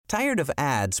Tired of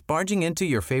ads barging into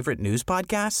your favorite news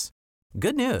podcasts?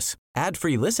 Good news.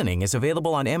 Ad-free listening is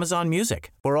available on Amazon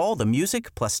Music for all the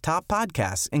music plus top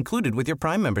podcasts included with your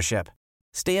Prime membership.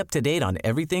 Stay up to date on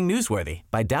everything newsworthy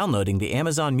by downloading the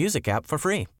Amazon Music app for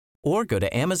free or go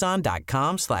to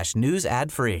amazon.com/news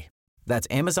ad free. That's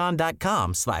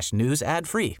amazon.com/news ad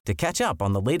free to catch up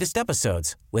on the latest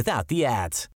episodes without the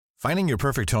ads. Finding your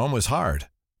perfect home was hard,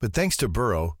 but thanks to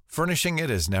Burrow, furnishing it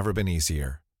has never been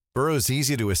easier. Burrow's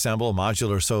easy-to-assemble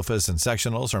modular sofas and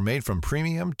sectionals are made from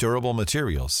premium, durable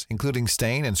materials, including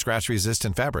stain and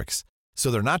scratch-resistant fabrics.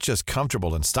 So they're not just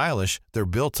comfortable and stylish, they're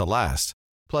built to last.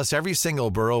 Plus, every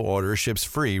single Burrow order ships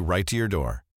free right to your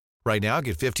door. Right now,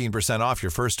 get 15% off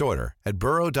your first order at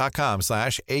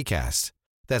burrow.com/ACAST.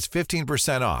 That's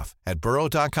 15% off at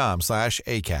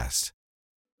burrow.com/ACAST.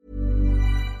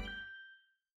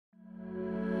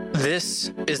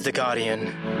 This is The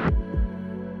Guardian.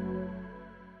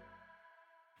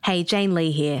 Hey, Jane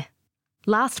Lee here.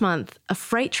 Last month, a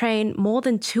freight train more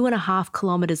than 2.5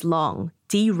 kilometres long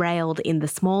derailed in the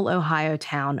small Ohio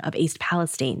town of East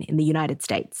Palestine in the United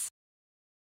States.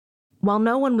 While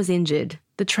no one was injured,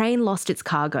 the train lost its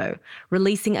cargo,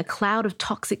 releasing a cloud of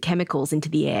toxic chemicals into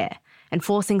the air and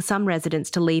forcing some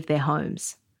residents to leave their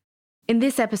homes. In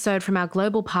this episode from our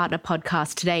global partner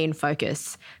podcast Today in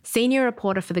Focus, senior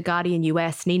reporter for The Guardian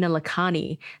US, Nina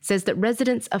Lakhani, says that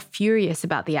residents are furious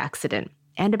about the accident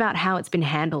and about how it's been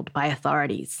handled by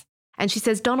authorities. And she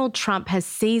says Donald Trump has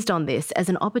seized on this as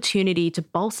an opportunity to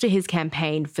bolster his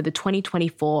campaign for the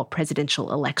 2024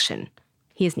 presidential election.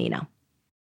 Here's Nina.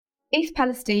 East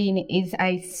Palestine is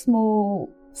a small,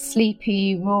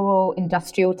 sleepy, rural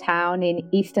industrial town in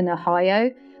eastern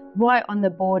Ohio, right on the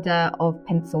border of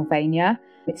Pennsylvania.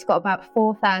 It's got about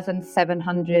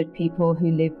 4,700 people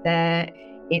who live there.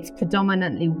 It's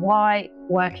predominantly white,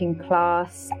 working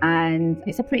class, and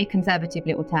it's a pretty conservative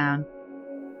little town.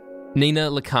 Nina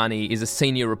Lakhani is a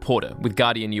senior reporter with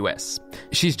Guardian US.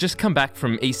 She's just come back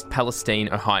from East Palestine,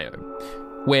 Ohio,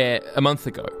 where a month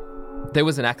ago there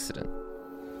was an accident.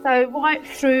 So right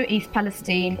through East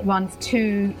Palestine runs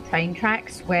 2 train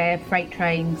tracks where freight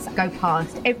trains go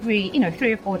past every,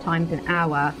 3 or 4 times an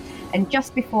hour. And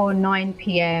just before 9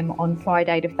 p.m. on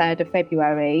Friday the 3rd of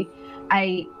February,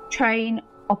 a train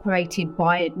operated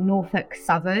by Norfolk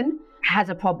Southern has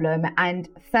a problem, and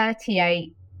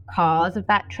 38 cars of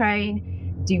that train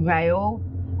derail.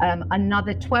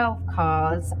 Another 12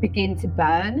 cars begin to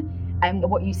burn. And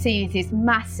what you see is this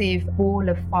massive ball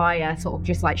of fire sort of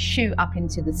just like shoot up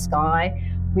into the sky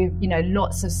with,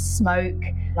 lots of smoke,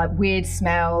 like weird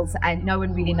smells, and no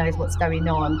one really knows what's going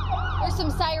on. There's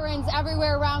some sirens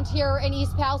everywhere around here in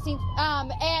East Palestine.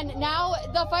 And now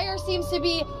the fire seems to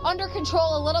be under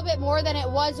control a little bit more than it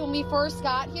was when we first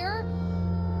got here.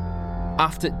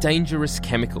 After dangerous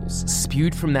chemicals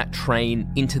spewed from that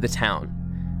train into the town,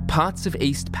 parts of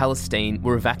East Palestine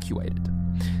were evacuated.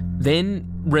 Then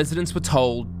residents were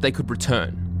told they could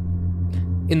return.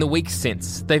 In the weeks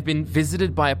since, they've been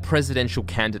visited by a presidential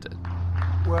candidate.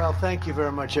 Well, thank you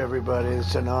very much, everybody.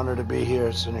 It's an honor to be here.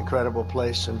 It's an incredible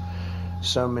place and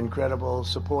some incredible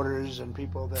supporters and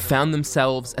people that found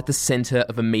themselves at the centre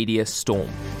of a media storm.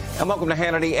 And welcome to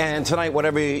Hannity. And tonight,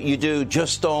 whatever you do,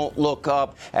 just don't look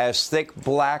up as thick,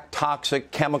 black,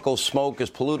 toxic chemical smoke is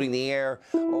polluting the air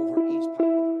over East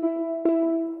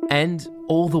Palestine. And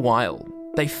all the while,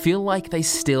 they feel like they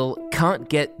still can't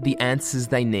get the answers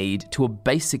they need to a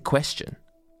basic question.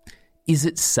 Is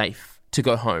it safe to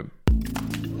go home?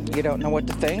 You don't know what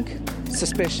to think.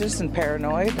 Suspicious and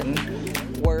paranoid and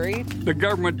worried. The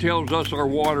government tells us our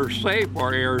water's safe,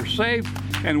 our air is safe,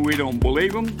 and we don't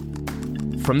believe them.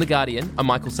 From The Guardian, I'm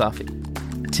Michael Safi.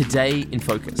 Today in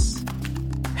Focus,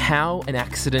 how an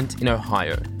accident in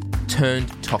Ohio turned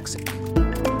toxic.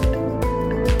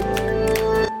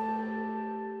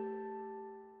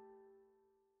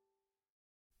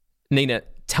 Nina,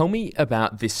 tell me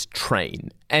about this train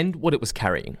and what it was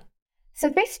carrying. So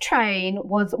this train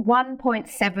was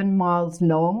 1.7 miles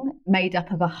long, made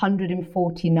up of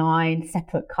 149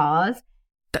 separate cars.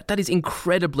 That is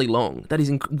incredibly long. That is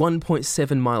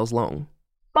 1.7 miles long.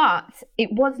 But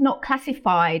it was not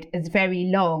classified as very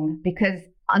long because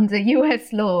under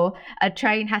US law, a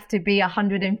train has to be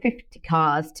 150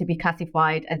 cars to be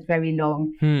classified as very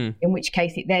long, in which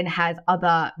case it then has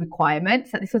other requirements.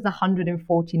 So this was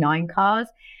 149 cars.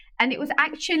 And it was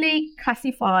actually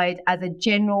classified as a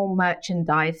general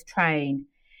merchandise train,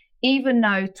 even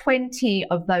though 20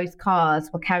 of those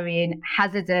cars were carrying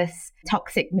hazardous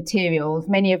toxic materials,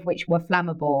 many of which were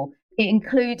flammable. It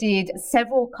included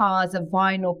several cars of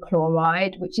vinyl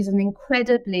chloride, which is an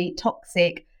incredibly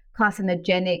toxic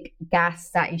carcinogenic gas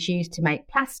that is used to make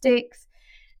plastics.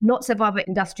 lots of other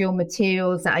industrial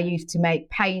materials that are used to make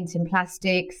paint and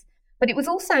plastics. But it was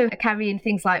also carrying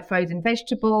things like frozen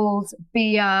vegetables,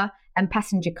 beer, and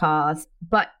passenger cars.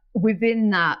 But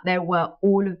within that, there were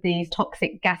all of these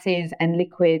toxic gases and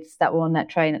liquids that were on that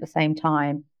train at the same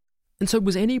time. And so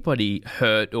was anybody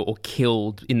hurt or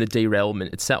killed in the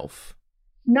derailment itself?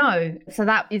 No. So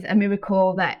that is a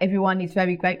miracle that everyone is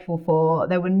very grateful for.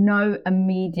 There were no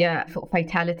immediate sort of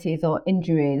fatalities or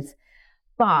injuries.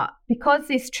 But because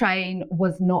this train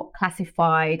was not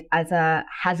classified as a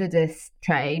hazardous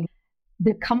train,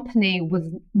 the company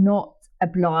was not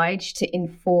obliged to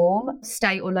inform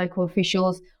state or local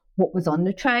officials what was on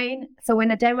the train. So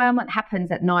when a derailment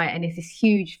happens at night and there's this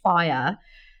huge fire,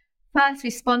 first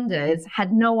responders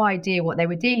had no idea what they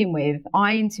were dealing with.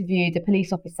 I interviewed a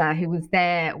police officer who was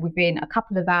there within a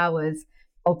couple of hours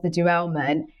of the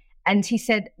derailment, and he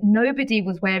said nobody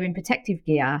was wearing protective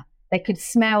gear. They could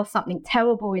smell something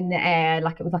terrible in the air,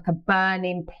 like it was like a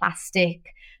burning plastic,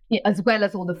 as well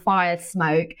as all the fire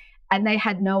smoke, and they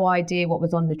had no idea what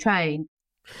was on the train.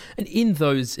 And in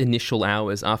those initial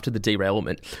hours after the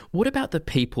derailment, what about the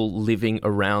people living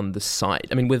around the site?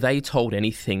 I mean, were they told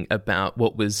anything about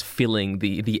what was filling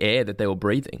the air that they were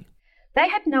breathing? They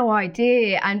had no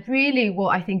idea. And really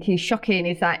what I think is shocking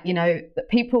is that, that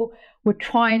people were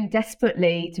trying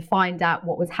desperately to find out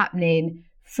what was happening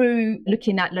through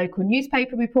looking at local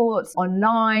newspaper reports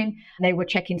online. They were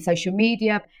checking social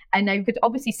media, and they could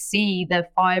obviously see the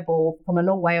fireball from a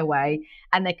long way away,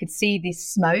 and they could see this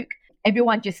smoke.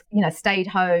 Everyone just, stayed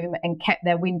home and kept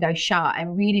their windows shut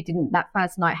and really that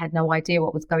first night had no idea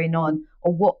what was going on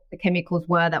or what the chemicals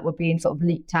were that were being sort of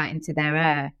leaked out into their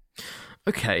air.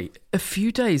 Okay, a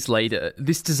few days later,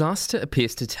 this disaster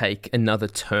appears to take another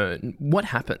turn. What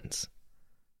happens?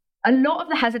 A lot of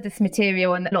the hazardous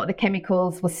material and a lot of the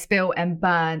chemicals were spilled and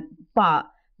burned, but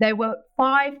there were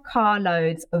 5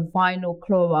 carloads of vinyl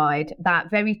chloride, that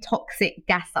very toxic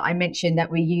gas that I mentioned that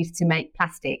we use to make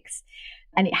plastics.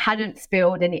 And it hadn't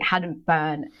spilled and it hadn't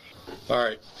burned. All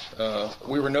right.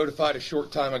 We were notified a short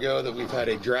time ago that we've had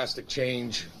a drastic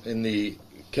change in the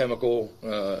chemical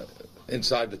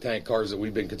inside the tank cars that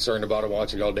we've been concerned about and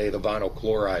watching all day, the vinyl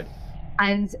chloride.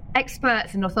 And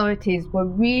experts and authorities were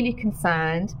really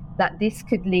concerned that this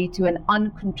could lead to an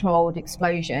uncontrolled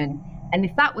explosion. And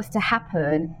if that was to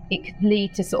happen, it could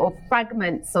lead to sort of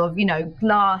fragments of,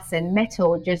 glass and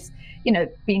metal just,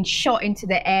 being shot into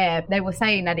the air. They were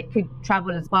saying that it could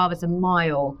travel as far as a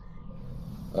mile.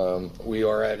 We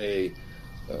are at a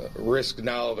risk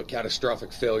now of a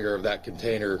catastrophic failure of that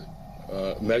container.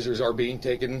 Measures are being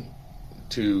taken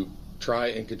to try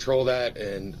and control that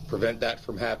and prevent that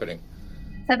from happening.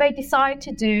 So they decide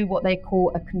to do what they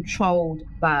call a controlled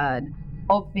burn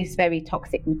of this very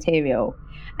toxic material.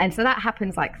 And so that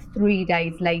happens like 3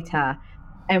 days later.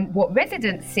 And what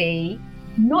residents see,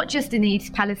 not just in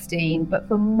East Palestine, but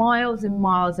for miles and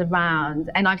miles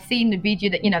around, and I've seen the video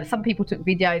that, some people took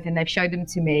videos and they've showed them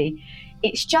to me,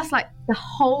 it's just like the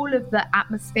whole of the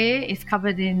atmosphere is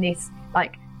covered in this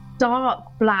like dark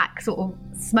black sort of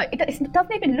smoke. It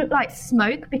doesn't even look like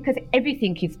smoke because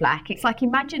everything is black. It's like,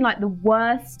 imagine like the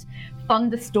worst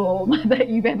thunderstorm that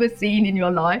you've ever seen in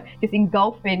your life, just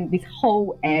engulfing this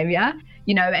whole area,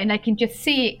 and they can just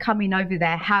see it coming over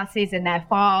their houses and their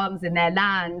farms and their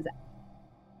lands.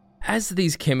 As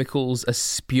these chemicals are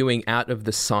spewing out of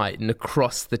the site and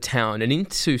across the town and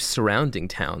into surrounding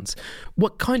towns,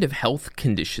 what kind of health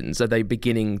conditions are they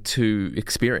beginning to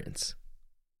experience?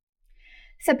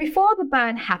 So before the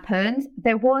burn happened,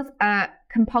 there was a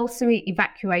compulsory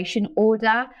evacuation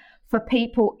order for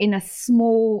people in a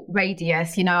small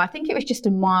radius. I think it was just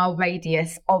a mile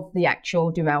radius of the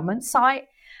actual derailment site.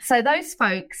 So those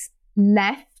folks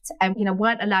left and,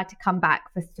 weren't allowed to come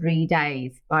back for 3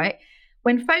 days, right?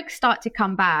 When folks start to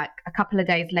come back a couple of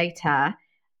days later,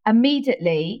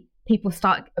 immediately people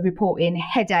start reporting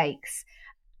headaches.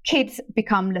 Kids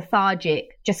become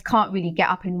lethargic, just can't really get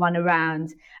up and run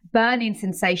around. Burning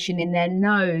sensation in their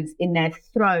nose, in their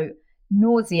throat,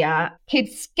 nausea.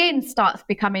 Kids' skin starts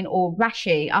becoming all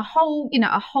rashy. A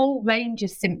whole range of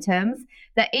symptoms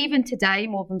that even today,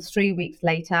 more than 3 weeks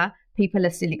later, people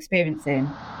are still experiencing.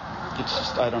 It's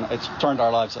just, it's turned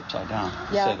our lives upside down,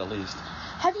 to say the least.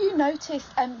 Have you noticed,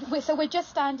 so we're just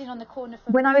standing on the corner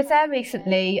from... When I was there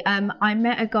recently, I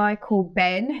met a guy called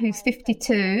Ben, who's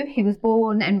 52. He was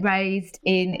born and raised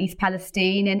in East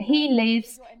Palestine, and he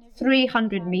lives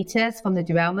 300 meters from the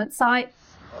derailment site.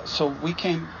 So we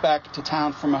came back to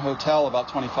town from a hotel about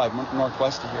 25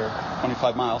 northwest of here,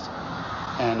 25 miles.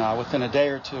 And within a day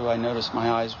or two, I noticed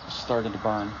my eyes started to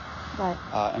burn. Right.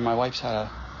 And my wife's had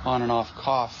on and off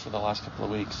cough for the last couple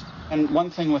of weeks. And one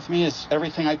thing with me is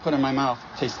everything I put in my mouth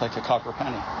tastes like a copper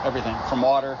penny. Everything from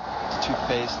water to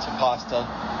toothpaste to pasta,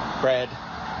 bread.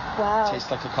 Wow.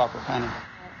 Tastes like a copper penny.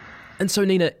 And so,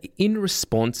 Nina, in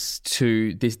response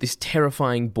to this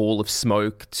terrifying ball of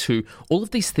smoke, to all of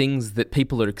these things that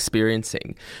people are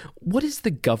experiencing, what is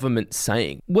the government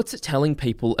saying? What's it telling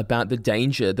people about the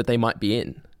danger that they might be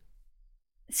in?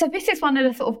 So this is one of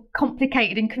the sort of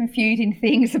complicated and confusing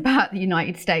things about the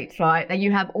United States, right? That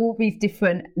you have all these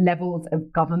different levels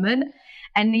of government,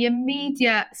 and the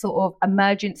immediate sort of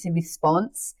emergency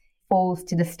response falls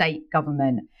to the state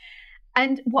government.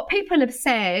 And what people have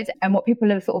said and what people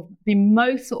have sort of been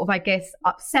most sort of, I guess,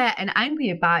 upset and angry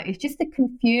about is just the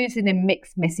confusing and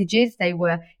mixed messages they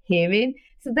were hearing.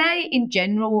 So they, in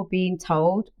general, were being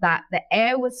told that the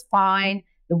air was fine,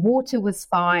 the water was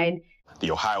fine.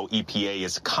 The Ohio EPA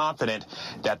is confident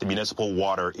that the municipal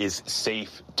water is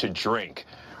safe to drink.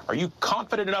 Are you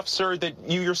confident enough, sir, that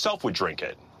you yourself would drink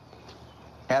it?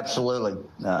 Absolutely.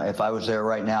 If I was there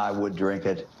right now, I would drink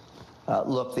it.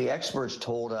 Look, the experts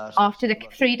told us... After the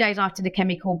 3 days after the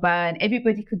chemical burn,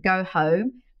 everybody could go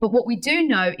home. But what we do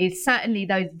know is certainly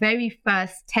those very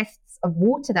first tests of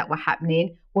water that were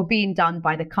happening were being done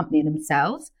by the company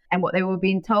themselves. And what they were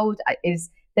being told is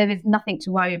there is nothing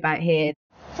to worry about here.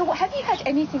 So have you had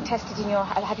anything tested in your...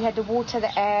 Have you had the water,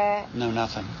 the air? No,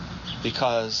 nothing.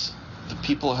 Because the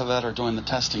people that are doing the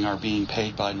testing are being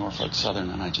paid by Norfolk Southern,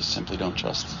 and I just simply don't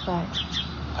trust them. Right.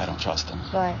 I don't trust them.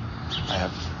 Right.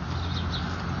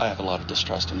 I have a lot of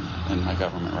distrust in my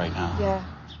government right now. Yeah.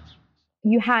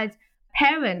 You had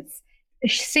parents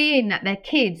seeing that their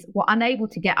kids were unable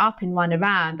to get up and run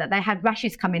around, that they had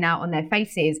rashes coming out on their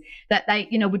faces, that they,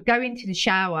 would go into the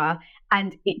shower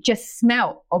and it just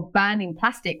smelt of burning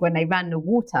plastic when they ran the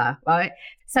water, right?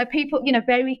 So people,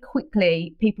 very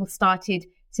quickly, people started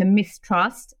to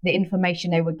mistrust the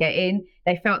information they were getting.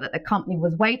 They felt that the company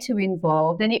was way too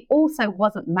involved, and it also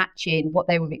wasn't matching what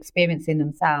they were experiencing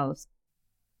themselves.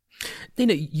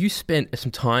 Nina, you spent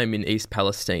some time in East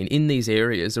Palestine, in these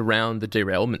areas around the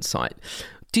derailment site.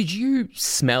 Did you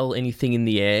smell anything in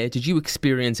the air? Did you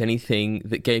experience anything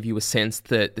that gave you a sense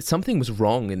that something was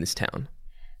wrong in this town?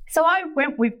 So I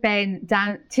went with Ben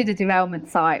down to the derailment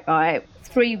site, right?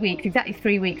 Exactly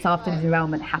 3 weeks after the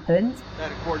derailment happened.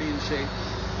 That accordion shape.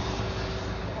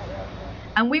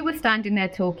 And we were standing there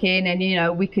talking,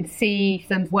 and, we could see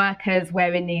some workers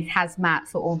wearing these hazmat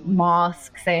sort of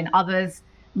masks and others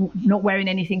not wearing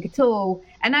anything at all.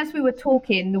 And as we were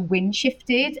talking, the wind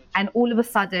shifted, and all of a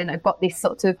sudden I got this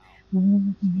sort of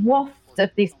waft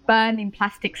of this burning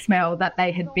plastic smell that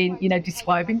they had been,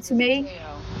 describing to me.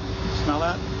 Smell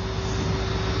that?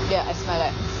 Yeah, I smell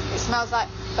it. It smells like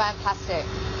burnt plastic.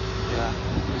 Yeah.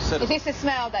 Is this the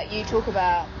smell that you talk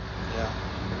about? Yeah.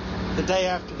 The day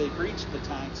after they breached the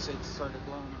tanks, it started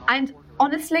blowing. And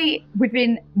honestly,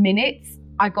 within minutes,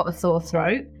 I got a sore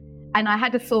throat. And I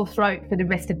had a sore throat for the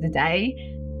rest of the day.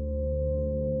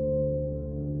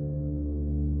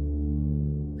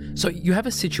 So you have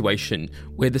a situation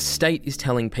where the state is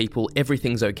telling people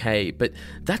everything's okay, but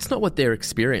that's not what they're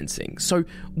experiencing. So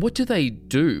what do they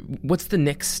do? What's the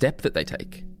next step that they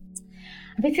take?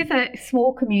 This is a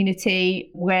small community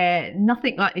where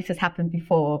nothing like this has happened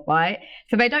before, right?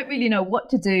 So they don't really know what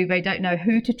to do. They don't know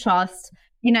who to trust.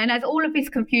 And as all of this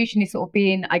confusion is sort of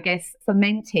being, I guess,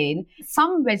 fermenting,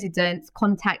 some residents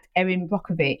contact Erin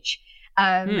Brockovich.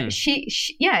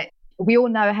 We all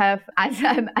know her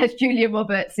as Julia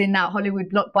Roberts in that Hollywood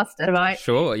blockbuster, right?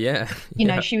 Sure, yeah.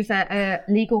 She was a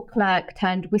legal clerk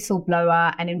turned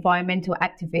whistleblower and environmental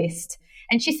activist.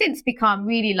 And she's since become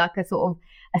really like a sort of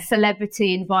a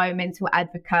celebrity environmental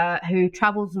advocate who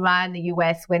travels around the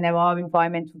US when there are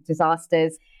environmental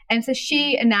disasters. And so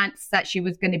she announced that she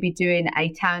was going to be doing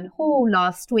a town hall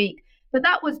last week. But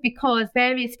that was because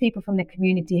various people from the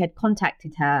community had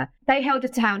contacted her. They held a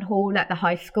town hall at the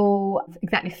high school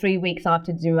exactly 3 weeks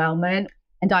after the derailment,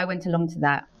 and I went along to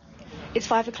that. It's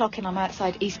 5 o'clock and I'm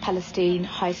outside East Palestine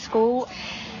High School,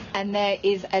 and there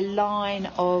is a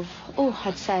line of,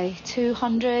 I'd say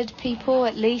 200 people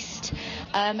at least.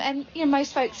 And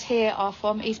most folks here are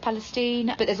from East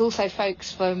Palestine, but there's also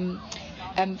folks from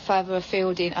further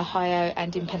afield in Ohio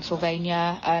and in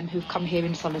Pennsylvania who've come here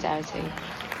in solidarity.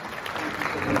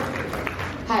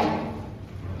 Hi,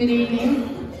 good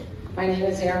evening. My name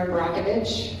is Erin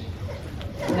Brockovich,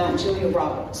 not Julia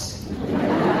Roberts.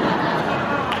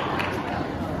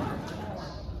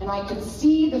 And I could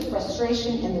see the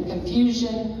frustration and the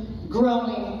confusion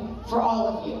growing for all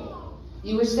of you.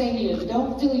 You were saying you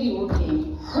don't feel you were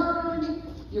being heard,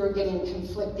 you were getting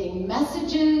conflicting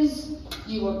messages,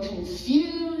 you were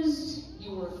confused,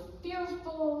 you were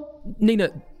fearful.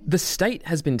 Nina, the state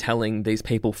has been telling these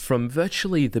people from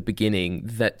virtually the beginning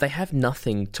that they have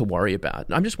nothing to worry about.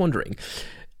 I'm just wondering,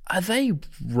 are they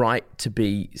right to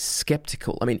be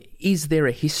sceptical? I mean, is there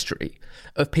a history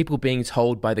of people being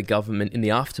told by the government in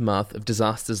the aftermath of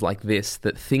disasters like this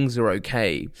that things are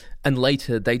okay, and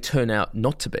later they turn out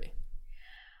not to be?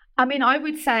 I mean, I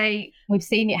would say we've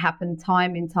seen it happen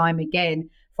time and time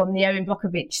again, from the Erin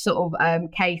Brockovich sort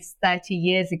of case 30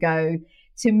 years ago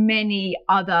to many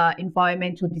other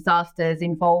environmental disasters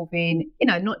involving,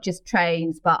 not just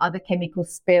trains, but other chemical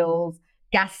spills,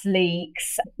 gas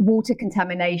leaks, water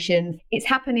contamination. It's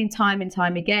happening time and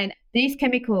time again. These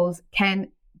chemicals can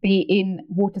be in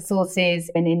water sources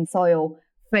and in soil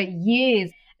for years.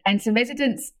 And so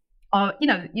residents are,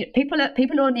 people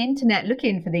are on the internet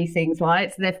looking for these things,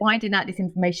 right? So they're finding out this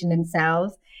information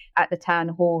themselves. At the town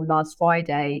hall last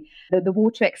Friday, the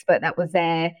water expert that was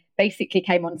there basically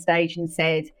came on stage and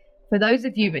said, for those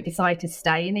of you that decide to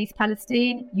stay in East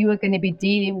Palestine, you are going to be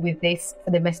dealing with this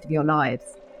for the rest of your lives.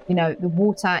 The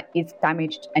water is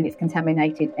damaged and it's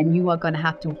contaminated, and you are going to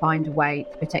have to find a way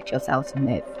to protect yourselves from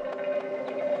this.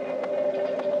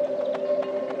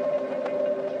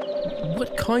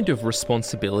 What kind of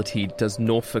responsibility does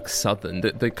Norfolk Southern,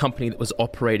 the company that was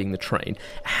operating the train,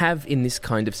 have in this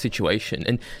kind of situation?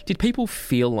 And did people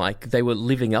feel like they were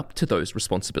living up to those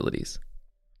responsibilities?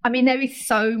 I mean, there is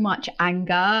so much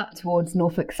anger towards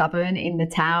Norfolk Southern in the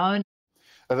town.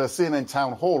 At a CNN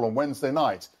town hall on Wednesday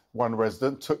night, one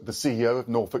resident took the CEO of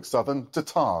Norfolk Southern to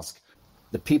task.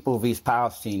 The people of East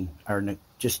Palestine are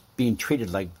just being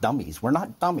treated like dummies. We're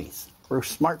not dummies. We're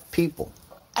smart people.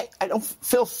 I don't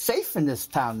feel safe in this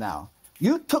town now.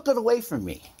 You took it away from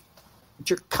me.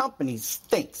 Your company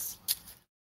stinks.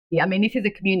 Yeah, I mean, this is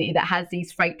a community that has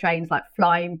these freight trains like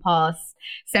flying past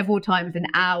several times an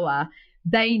hour.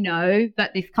 They know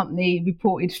that this company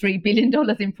reported $3 billion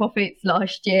in profits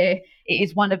last year. It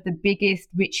is one of the biggest,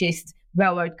 richest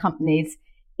railroad companies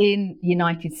in the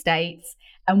United States,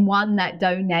 and one that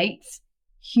donates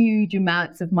huge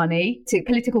amounts of money to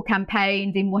political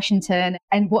campaigns in Washington.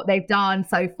 And what they've done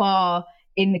so far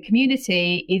in the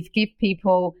community is give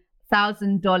people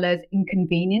 $1,000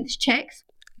 inconvenience checks.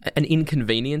 An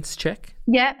inconvenience check?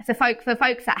 Yeah. So for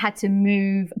folks that had to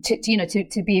move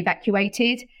to be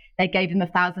evacuated, they gave them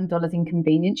 $1,000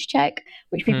 inconvenience check,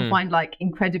 which people find like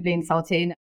incredibly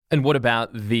insulting. And what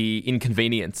about the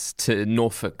inconvenience to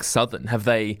Norfolk Southern? Have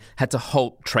they had to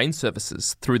halt train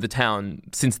services through the town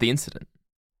since the incident?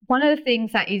 One of the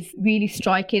things that is really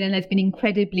striking and has been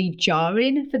incredibly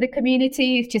jarring for the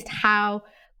community is just how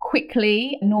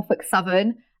quickly Norfolk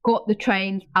Southern got the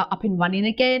trains up and running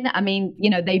again. I mean,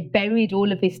 they buried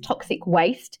all of this toxic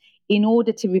waste in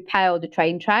order to repair the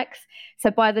train tracks.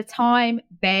 So by the time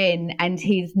Ben and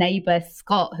his neighbour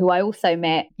Scott, who I also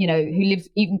met, who lives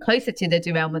even closer to the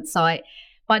derailment site,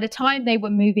 by the time they were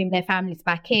moving their families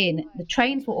back in, the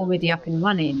trains were already up and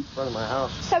running. In front of my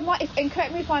house. So, and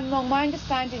correct me if I'm wrong, my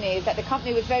understanding is that the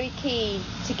company was very keen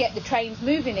to get the trains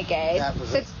moving again. That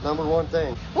was the number one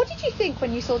thing. What did you think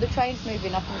when you saw the trains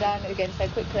moving up and down again so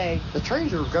quickly? The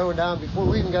trains were going down before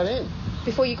we even got in.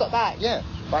 Before you got back? Yeah.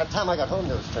 By the time I got home,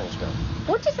 there was trains going.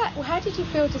 How did you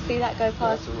feel to see that go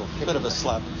past? A bit of a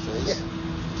slap in the face.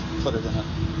 Yeah. Put it in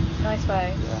a nice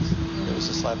way. Yeah, it was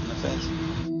a slap in the face.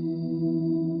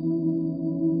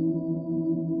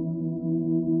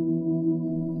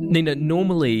 Nina,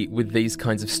 normally with these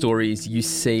kinds of stories, you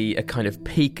see a kind of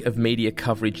peak of media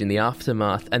coverage in the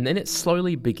aftermath, and then it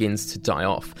slowly begins to die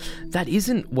off. That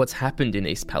isn't what's happened in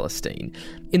East Palestine.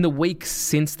 In the weeks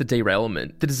since the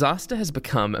derailment, the disaster has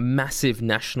become a massive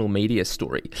national media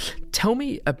story. Tell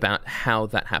me about how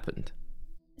that happened.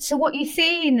 So what you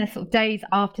see in the sort of days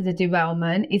after the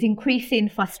derailment is increasing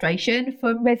frustration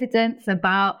from residents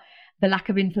about the lack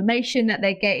of information that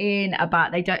they're getting,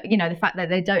 about the fact that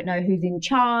they don't know who's in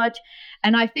charge.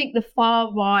 And I think the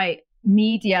far right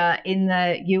media in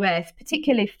the US,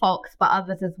 particularly Fox, but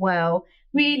others as well,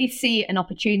 really see an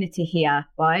opportunity here,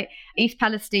 right? East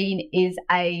Palestine is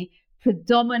a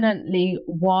predominantly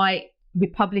white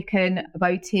Republican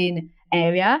voting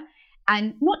area.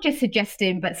 And not just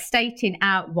suggesting, but stating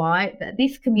outright that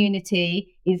this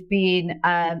community is being,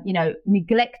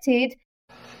 neglected.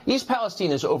 East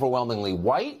Palestine is overwhelmingly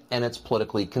white, and it's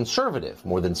politically conservative.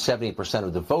 More than 70%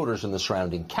 of the voters in the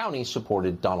surrounding county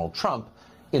supported Donald Trump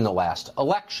in the last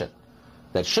election.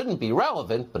 That shouldn't be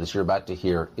relevant, but as you're about to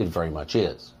hear, it very much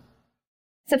is.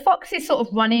 So Fox is sort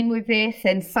of running with this,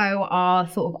 and so are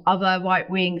sort of other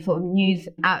right-wing sort of news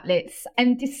outlets.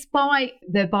 And despite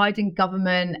the Biden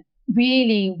government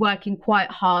really working quite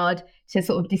hard to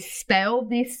sort of dispel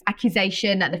this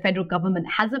accusation that the federal government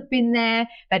hasn't been there,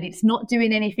 that it's not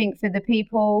doing anything for the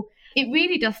people. It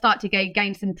really does start to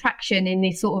gain some traction in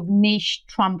this sort of niche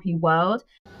Trumpy world.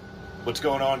 What's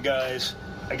going on, guys?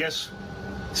 I guess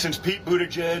since Pete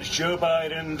Buttigieg, Joe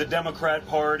Biden, the Democrat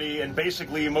Party, and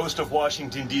basically most of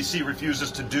Washington, D.C. refuses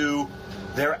to do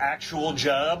their actual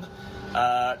job,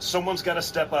 someone's got to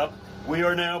step up. We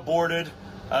are now boarded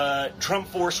Trump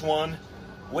Force One,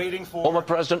 waiting for... Former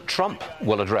President Trump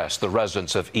will address the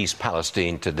residents of East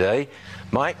Palestine today.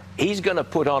 Mike, he's going to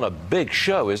put on a big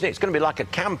show, isn't he? It's going to be like a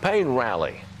campaign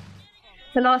rally.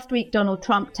 So last week, Donald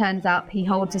Trump turns up. He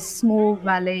holds a small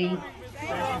rally.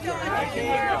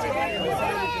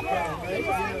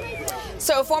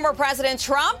 So former President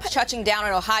Trump touching down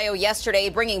in Ohio yesterday,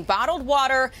 bringing bottled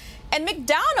water and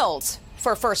McDonald's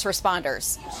for first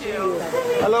responders.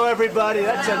 Hello, everybody.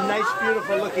 That's a nice,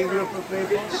 beautiful looking group of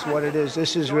people. That's what it is.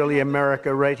 This is really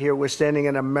America right here. We're standing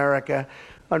in America.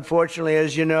 Unfortunately,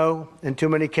 as you know, in too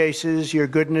many cases, your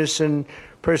goodness and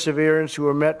perseverance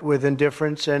were met with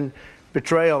indifference and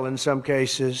betrayal in some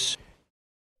cases.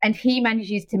 And he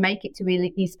manages to make it to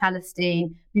East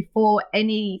Palestine before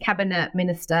any cabinet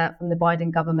minister from the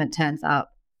Biden government turns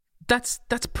up. That's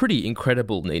pretty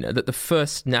incredible, Nina, that the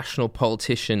first national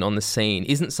politician on the scene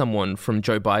isn't someone from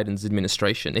Joe Biden's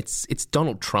administration. It's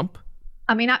Donald Trump.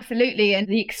 I mean, absolutely. And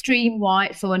the extreme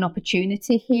right saw an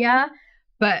opportunity here,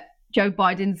 but Joe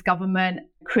Biden's government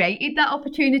created that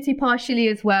opportunity partially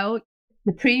as well.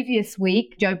 The previous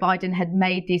week, Joe Biden had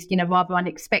made this, rather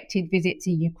unexpected visit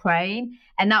to Ukraine,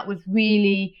 and that was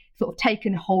really sort of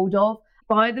taken hold of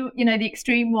by the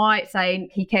extreme right, saying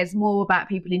he cares more about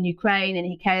people in Ukraine and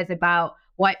he cares about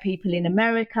white people in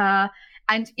America.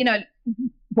 And,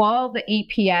 while the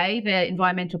EPA, the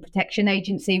Environmental Protection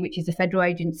Agency, which is a federal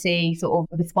agency sort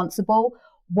of responsible,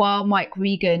 while Mike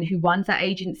Regan, who runs that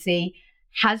agency,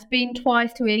 has been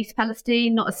twice to East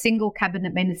Palestine, not a single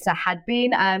cabinet minister had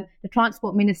been. The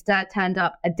transport minister turned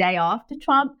up a day after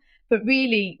Trump, but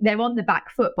really they're on the back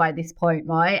foot by this point,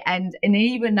 right? And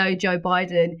even though Joe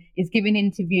Biden is giving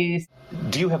interviews.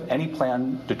 Do you have any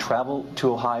plan to travel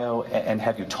to Ohio, and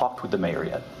have you talked with the mayor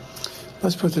yet?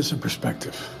 Let's put this in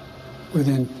perspective.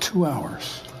 Within 2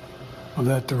 hours of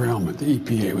that derailment, the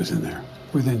EPA was in there.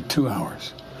 Within 2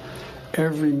 hours.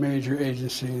 Every major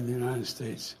agency in the United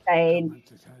States. And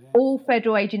all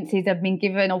federal agencies have been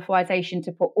given authorization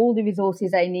to put all the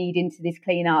resources they need into this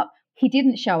cleanup. He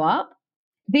didn't show up.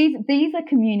 These are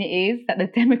communities that the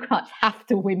Democrats have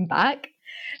to win back.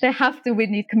 They have to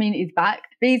win these communities back.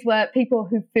 These were people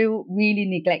who feel really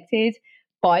neglected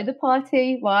by the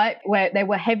party, right? Where there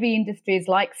were heavy industries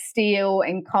like steel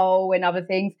and coal and other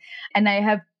things. And they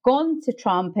have gone to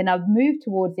Trump and have moved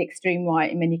towards the extreme right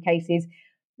in many cases,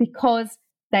 because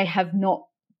they have not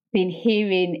been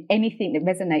hearing anything that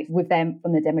resonates with them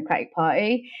from the Democratic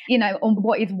Party, on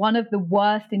what is one of the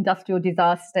worst industrial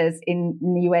disasters in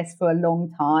the US for a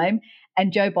long time.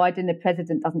 And Joe Biden, the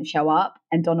president, doesn't show up,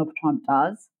 and Donald Trump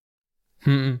does.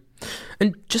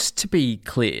 And just to be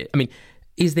clear,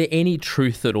 is there any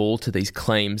truth at all to these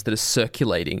claims that are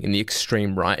circulating in the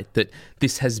extreme right that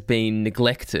this has been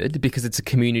neglected because it's a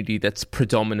community that's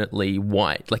predominantly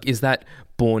white? Is that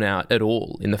borne out at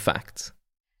all in the facts?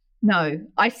 No.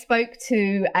 I spoke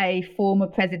to a former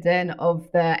president of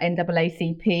the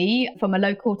NAACP from a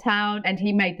local town, and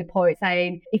he made the point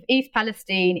saying, if East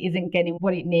Palestine isn't getting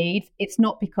what it needs, it's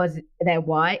not because they're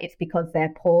white, it's because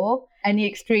they're poor. And the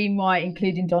extreme right,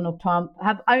 including Donald Trump,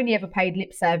 have only ever paid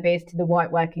lip service to the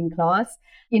white working class.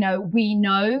 We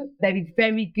know there is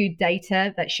very good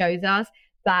data that shows us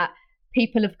that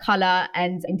people of color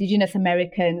and Indigenous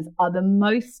Americans are the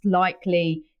most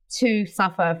likely to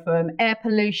suffer from air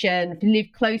pollution, to live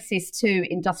closest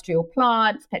to industrial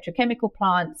plants, petrochemical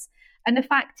plants. And the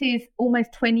fact is,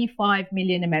 almost 25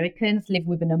 million Americans live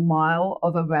within a mile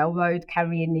of a railroad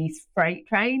carrying these freight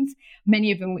trains,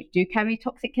 many of them which do carry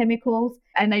toxic chemicals,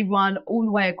 and they run all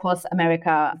the way across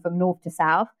America from north to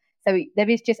south. So there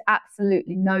is just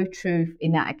absolutely no truth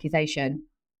in that accusation.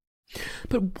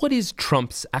 But what is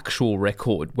Trump's actual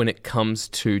record when it comes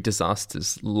to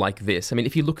disasters like this?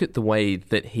 If you look at the way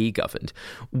that he governed,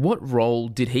 what role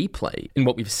did he play in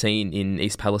what we've seen in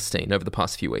East Palestine over the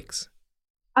past few weeks?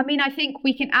 I think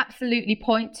we can absolutely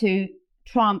point to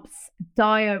Trump's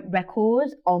dire record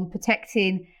on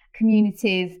protecting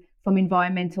communities from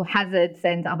environmental hazards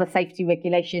and other safety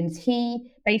regulations.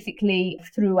 He basically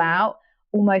threw out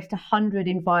almost 100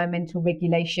 environmental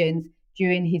regulations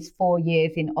during his 4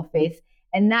 years in office.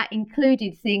 And that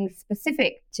included things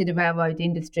specific to the railroad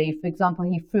industry. For example,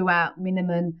 he threw out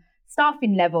minimum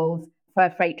staffing levels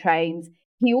for freight trains.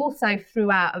 He also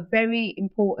threw out a very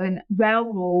important rail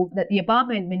rule that the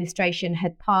Obama administration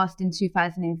had passed in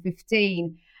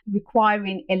 2015,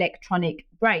 requiring electronic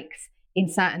brakes in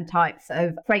certain types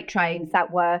of freight trains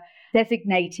that were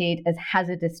designated as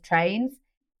hazardous trains.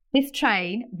 This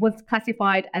train was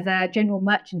classified as a general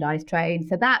merchandise train,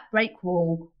 so that brake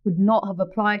rule would not have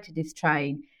applied to this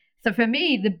train. So for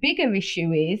me, the bigger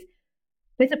issue is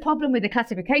there's a problem with the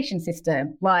classification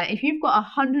system, right? If you've got a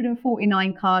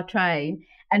 149 car train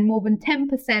and more than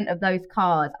 10% of those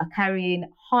cars are carrying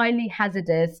highly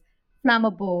hazardous,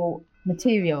 flammable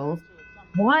materials,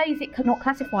 why is it not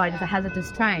classified as a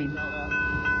hazardous train? Let's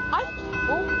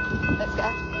go.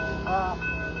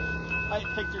 I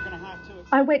think you're going to have to.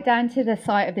 I went down to the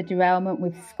site of the derailment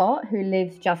with Scott, who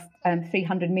lives just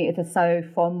 300 metres or so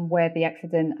from where the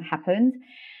accident happened.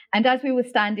 And as we were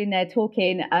standing there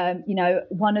talking,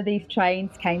 one of these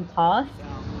trains came past.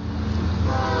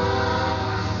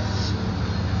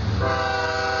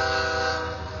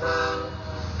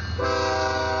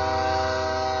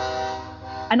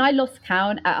 And I lost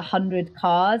count at 100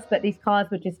 cars, but these cars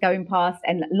were just going past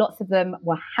and lots of them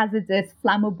were hazardous,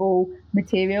 flammable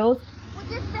materials. Was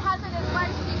this the hazardous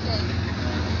waste, do you think?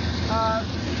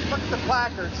 Look at the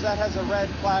placards. That has a red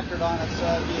placard on it, so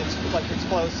that'd be like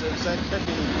explosives. That could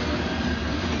be.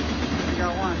 We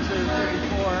got 1, 2, 3,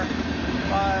 4,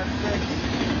 5,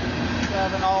 6,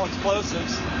 7, all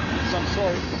explosives of some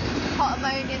sort. Hot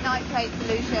ammonia nitrate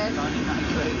solution. Ammonia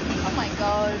nitrate. Oh my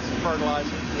God.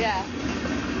 Fertilizer. Yeah.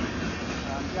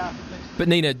 But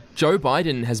Nina, Joe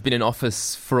Biden has been in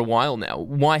office for a while now.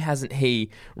 Why hasn't he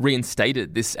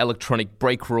reinstated this electronic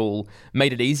brake rule,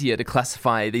 made it easier to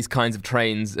classify these kinds of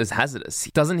trains as hazardous?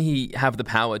 Doesn't he have the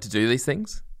power to do these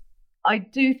things? I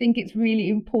do think it's really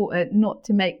important not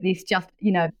to make this just,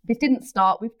 this didn't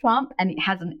start with Trump and it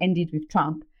hasn't ended with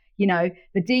Trump. The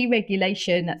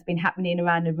deregulation that's been happening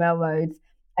around the railroads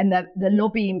and the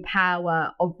lobbying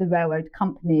power of the railroad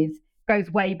companies goes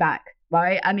way back.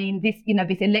 Right. I mean, this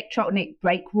electronic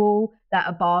brake rule that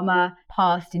Obama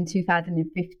passed in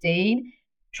 2015,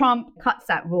 Trump cuts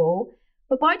that rule,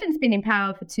 but Biden's been in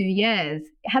power for 2 years.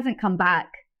 It hasn't come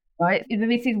back. Right.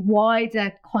 This is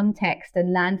wider context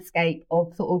and landscape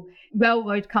of sort of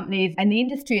railroad companies and the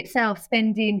industry itself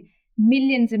spending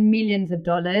millions and millions of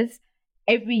dollars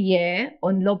every year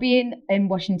on lobbying in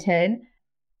Washington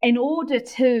in order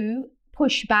to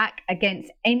push back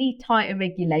against any tighter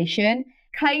regulation,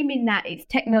 claiming that its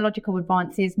technological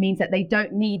advances means that they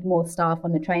don't need more staff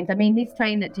on the trains. I mean, this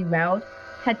train that derailed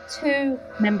had 2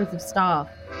 members of staff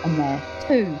on there,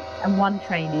 2, and 1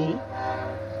 trainee.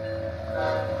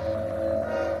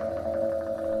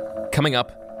 Coming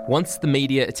up, once the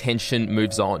media attention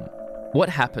moves on, what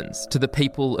happens to the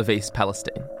people of East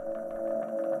Palestine?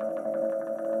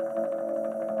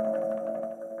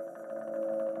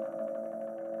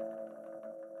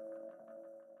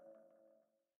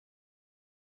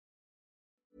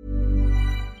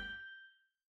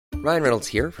 Ryan Reynolds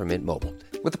here from Mint Mobile.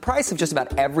 With the price of just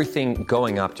about everything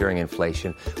going up during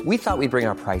inflation, we thought we'd bring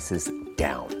our prices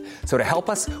down. So to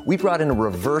help us, we brought in a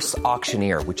reverse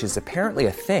auctioneer, which is apparently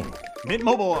a thing. Mint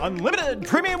Mobile Unlimited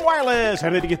Premium Wireless.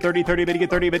 How to get 30, 30, bit to get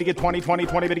 30, bit to get 20, 20,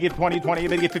 20, bit to get 20, 20,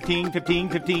 bit to get 15, 15,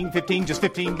 15, 15, just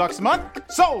 $15 a month?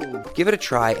 Sold! Give it a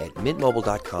try at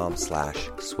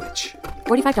mintmobile.com/switch.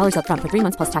 $45 up front for 3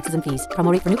 months plus taxes and fees.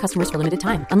 Promo rate for new customers for limited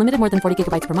time. Unlimited more than 40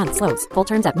 gigabytes per month. Slows full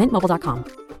terms at mintmobile.com.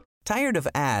 Tired of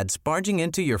ads barging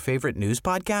into your favorite news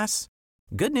podcasts?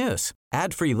 Good news.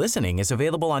 Ad-free listening is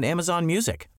available on Amazon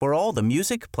Music for all the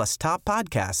music plus top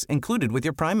podcasts included with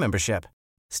your Prime membership.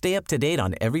 Stay up to date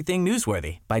on everything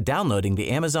newsworthy by downloading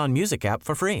the Amazon Music app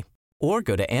for free or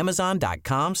go to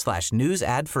amazon.com/news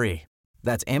ad free.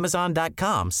 That's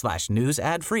amazon.com/news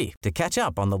ad free to catch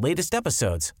up on the latest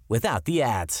episodes without the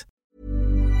ads.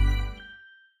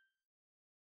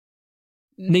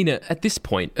 Nina, at this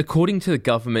point, according to the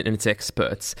government and its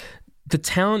experts, the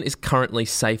town is currently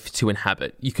safe to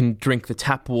inhabit. You can drink the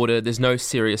tap water, there's no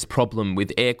serious problem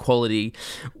with air quality.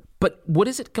 But what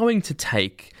is it going to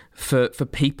take for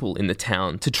people in the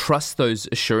town to trust those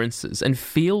assurances and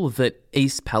feel that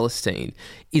East Palestine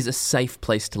is a safe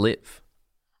place to live?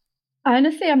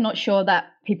 Honestly, I'm not sure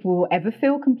that people will ever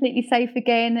feel completely safe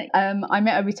again. I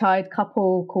met a retired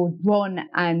couple called Ron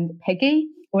and Peggy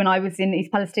when I was in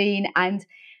East Palestine, and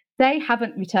they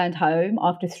haven't returned home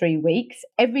after 3 weeks.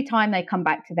 Every time they come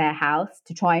back to their house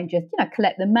to try and just,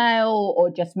 collect the mail or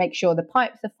just make sure the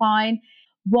pipes are fine,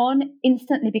 Ron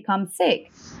instantly becomes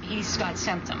sick. He's got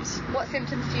symptoms. What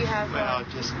symptoms do you have? Well,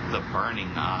 just the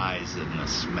burning eyes and the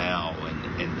smell and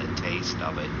the taste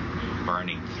of it,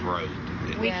 burning throat.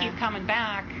 We keep coming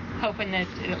back. hoping that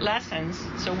it lessens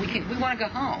so we want to go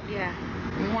home. Yeah.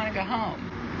 We want to go home.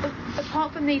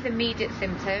 Apart from these immediate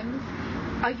symptoms,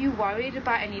 are you worried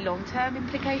about any long-term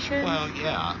implications? Well,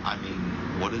 yeah. I mean,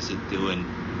 what is it doing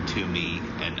to me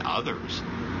and others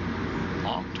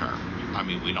long-term? I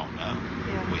mean, we don't know.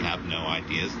 Yeah. We have no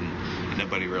ideas, and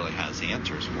nobody really has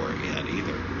answers for it yet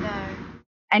either. No.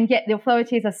 And yet the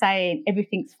authorities are saying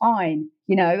everything's fine.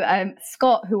 You know,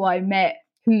 Scott, who I met,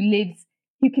 who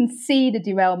can see the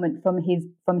derailment from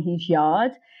his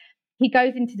yard, he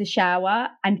goes into the shower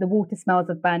and the water smells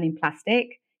of burning plastic.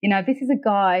 You know, this is a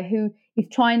guy who is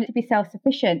trying to be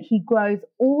self-sufficient. He grows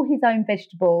all his own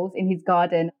vegetables in his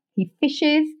garden. He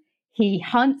fishes, he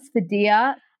hunts for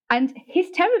deer, and he's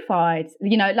terrified.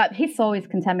 You know, like his soil is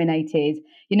contaminated,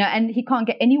 you know, and he can't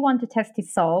get anyone to test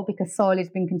his soil because soil has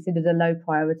been considered a low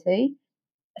priority.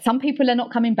 Some people are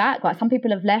not coming back, right? Some people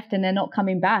have left and they're not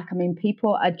coming back. I mean,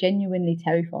 people are genuinely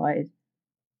terrified.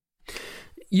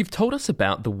 You've told us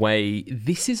about the way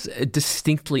this is a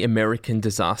distinctly American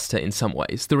disaster in some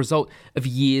ways, the result of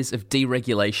years of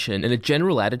deregulation and a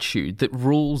general attitude that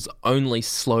rules only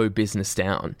slow business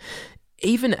down.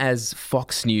 Even as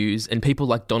Fox News and people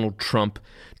like Donald Trump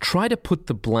try to put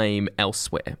the blame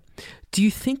elsewhere, do you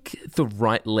think the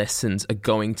right lessons are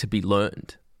going to be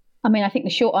learned? I mean, I think the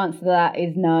short answer to that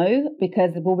is no,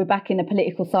 because we'll be back in a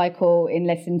political cycle in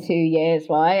less than 2 years,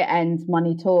 right? And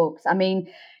money talks. I mean,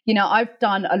 you know, I've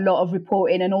done a lot of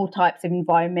reporting on all types of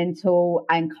environmental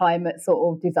and climate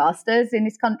sort of disasters in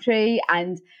this country.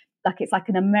 And it's like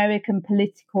an American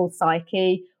political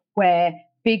psyche where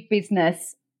big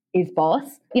business is boss,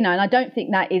 you know, and I don't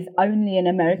think that is only an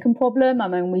American problem. I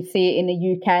mean, we see it in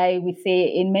the UK, we see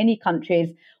it in many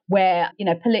countries where, you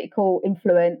know, political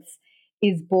influence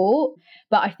is bought.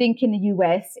 But I think in the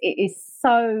US, it is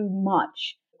so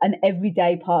much an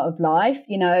everyday part of life.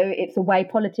 You know, it's the way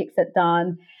politics are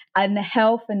done, and the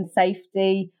health and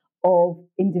safety of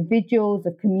individuals,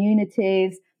 of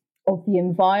communities, of the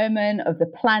environment, of the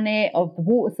planet, of the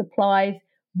water supplies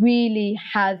really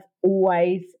has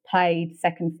always played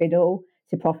second fiddle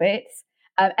to profits.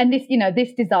 And this, you know,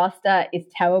 this disaster is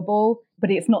terrible,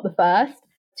 but it's not the first.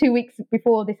 2 weeks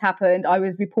before this happened, I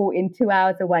was reporting 2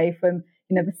 hours away from,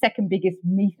 you know, the second biggest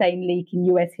methane leak in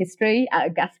US history at a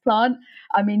gas plant.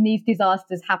 I mean, these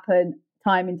disasters happen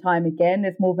time and time again.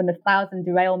 There's more than 1,000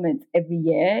 derailments every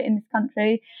year in this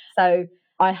country. So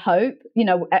I hope, you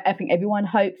know, I think everyone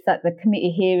hopes that the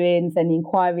committee hearings and the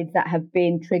inquiries that have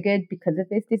been triggered because of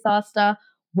this disaster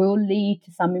will lead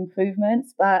to some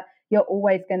improvements. But you're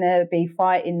always going to be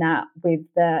fighting that with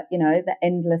the, you know, the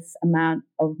endless amount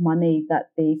of money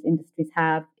that these industries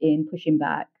have in pushing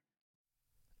back.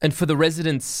 And for the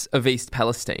residents of East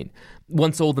Palestine,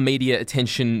 once all the media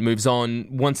attention moves on,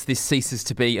 once this ceases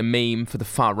to be a meme for the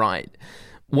far right,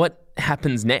 what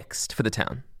happens next for the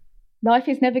town? Life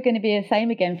is never going to be the same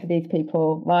again for these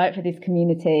people, right? For this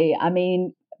community. I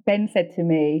mean, Ben said to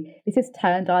me, this has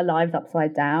turned our lives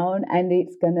upside down and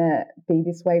it's going to be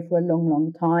this way for a long,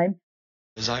 long time.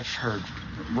 As I've heard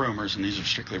rumors, and these are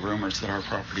strictly rumors, that our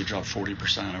property dropped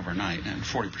 40% overnight, and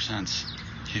 40%'s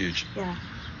huge. Yeah.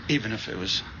 Even if it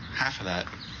was half of that,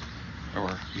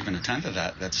 or even a tenth of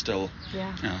that, that's still,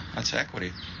 yeah, you know, that's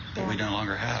equity that we no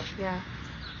longer have. Yeah.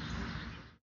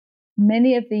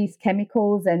 Many of these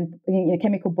chemicals and, you know,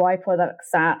 chemical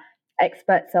byproducts that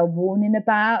experts are warning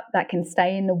about that can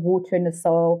stay in the water and the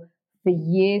soil for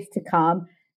years to come.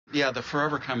 Yeah, the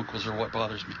forever chemicals are what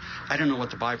bothers me. I don't know what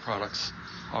the byproducts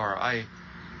are. I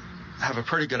have a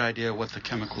pretty good idea what the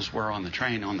chemicals were on the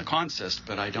train on the consist,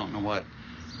 but I don't know what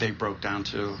they broke down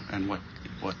to and what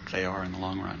they are in the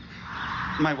long run.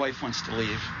 My wife wants to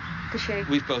leave. Does she?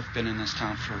 We've both been in this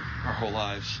town for our whole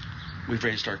lives. We've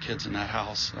raised our kids in that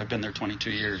house. I've been there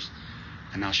 22 years,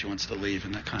 and now she wants to leave,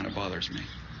 and that kind of bothers me.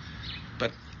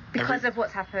 But because of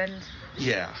what's happened?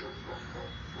 Yeah.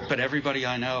 But everybody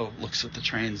I know looks at the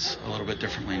trains a little bit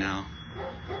differently now.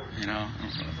 You know,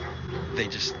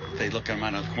 they look at them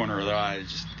out of the corner of their eye.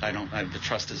 The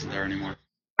trust isn't there anymore.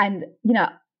 And, you know,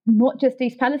 not just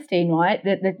East Palestine, right?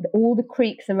 All the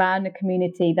creeks around the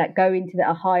community that go into the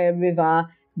Ohio River,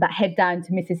 that head down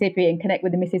to Mississippi and connect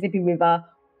with the Mississippi River,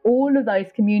 all of those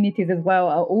communities as well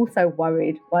are also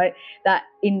worried, right? That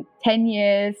in 10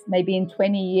 years, maybe in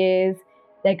 20 years,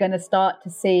 they're going to start to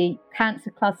see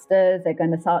cancer clusters, they're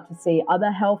going to start to see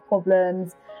other health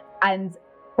problems, and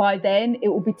by then it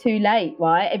will be too late,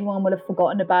 right? Everyone will have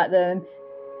forgotten about them.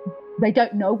 They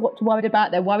don't know what to worry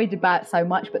about. They're worried about so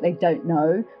much, but they don't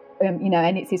know, you know,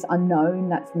 and it's this unknown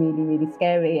that's really, really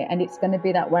scary. And it's going to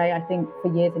be that way, I think,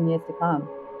 for years and years to come.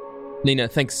 Nina,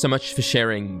 thanks so much for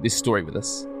sharing this story with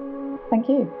us. Thank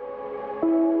you.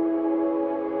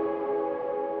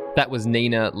 That was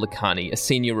Nina Lakhani, a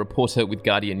senior reporter with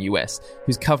Guardian US,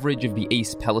 whose coverage of the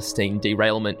East Palestine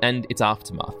derailment and its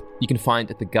aftermath you can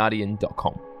find at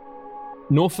theguardian.com.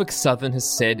 Norfolk Southern has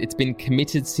said it's been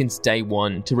committed since day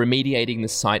one to remediating the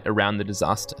site around the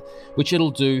disaster, which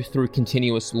it'll do through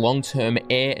continuous long-term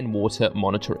air and water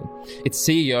monitoring. Its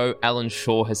CEO, Alan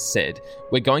Shaw, has said,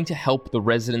 "We're going to help the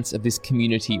residents of this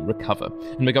community recover,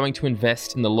 and we're going to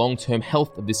invest in the long-term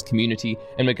health of this community,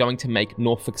 and we're going to make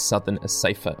Norfolk Southern a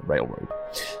safer railroad."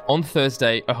 On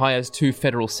Thursday, Ohio's two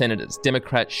federal senators,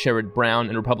 Democrat Sherrod Brown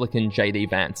and Republican J.D.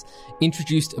 Vance,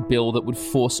 introduced a bill that would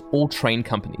force all train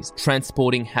companies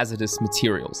transporting hazardous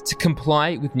materials to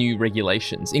comply with new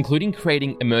regulations, including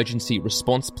creating emergency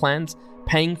response plans,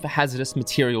 paying for hazardous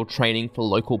material training for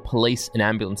local police and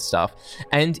ambulance staff,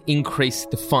 and increase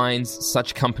the fines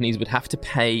such companies would have to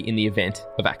pay in the event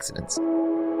of accidents.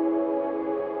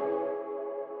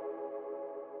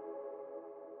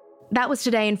 That was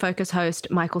Today in Focus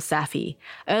host Michael Safi.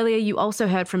 Earlier, you also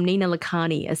heard from Nina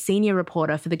Lakhani, a senior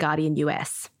reporter for The Guardian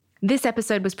US. This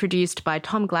episode was produced by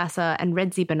Tom Glasser and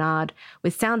Redzi Bernard,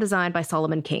 with sound design by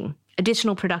Solomon King.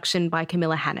 Additional production by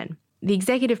Camilla Hannon. The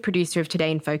executive producer of Today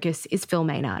in Focus is Phil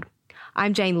Maynard.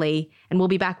 I'm Jane Lee, and we'll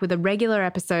be back with a regular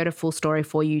episode of Full Story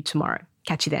for you tomorrow.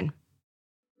 Catch you then.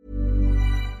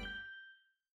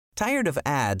 Tired of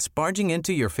ads barging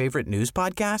into your favorite news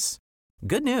podcasts?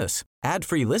 Good news.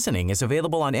 Ad-free listening is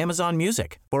available on Amazon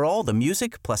Music for all the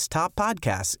music plus top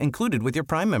podcasts included with your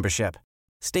Prime membership.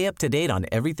 Stay up to date on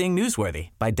everything newsworthy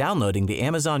by downloading the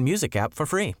Amazon Music app for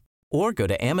free or go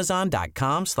to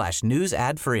amazon.com/news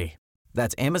ad free.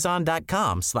 That's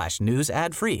amazon.com/news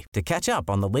ad free to catch up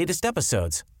on the latest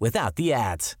episodes without the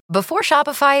ads. Before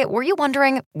Shopify, were you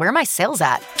wondering, where are my sales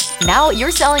at? Now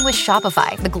you're selling with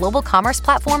Shopify, the global commerce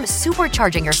platform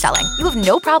supercharging your selling. You have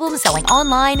no problem selling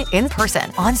online, in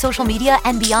person, on social media,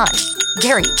 and beyond.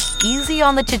 Gary, easy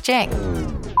on the cha-ching.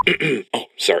 Oh,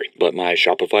 sorry, but my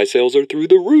Shopify sales are through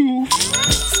the roof.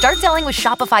 Start selling with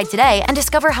Shopify today and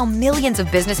discover how millions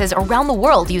of businesses around the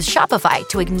world use Shopify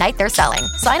to ignite their selling.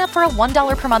 Sign up for a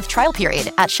 $1 per month trial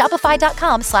period at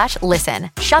shopify.com/listen.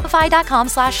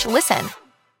 Shopify.com/listen.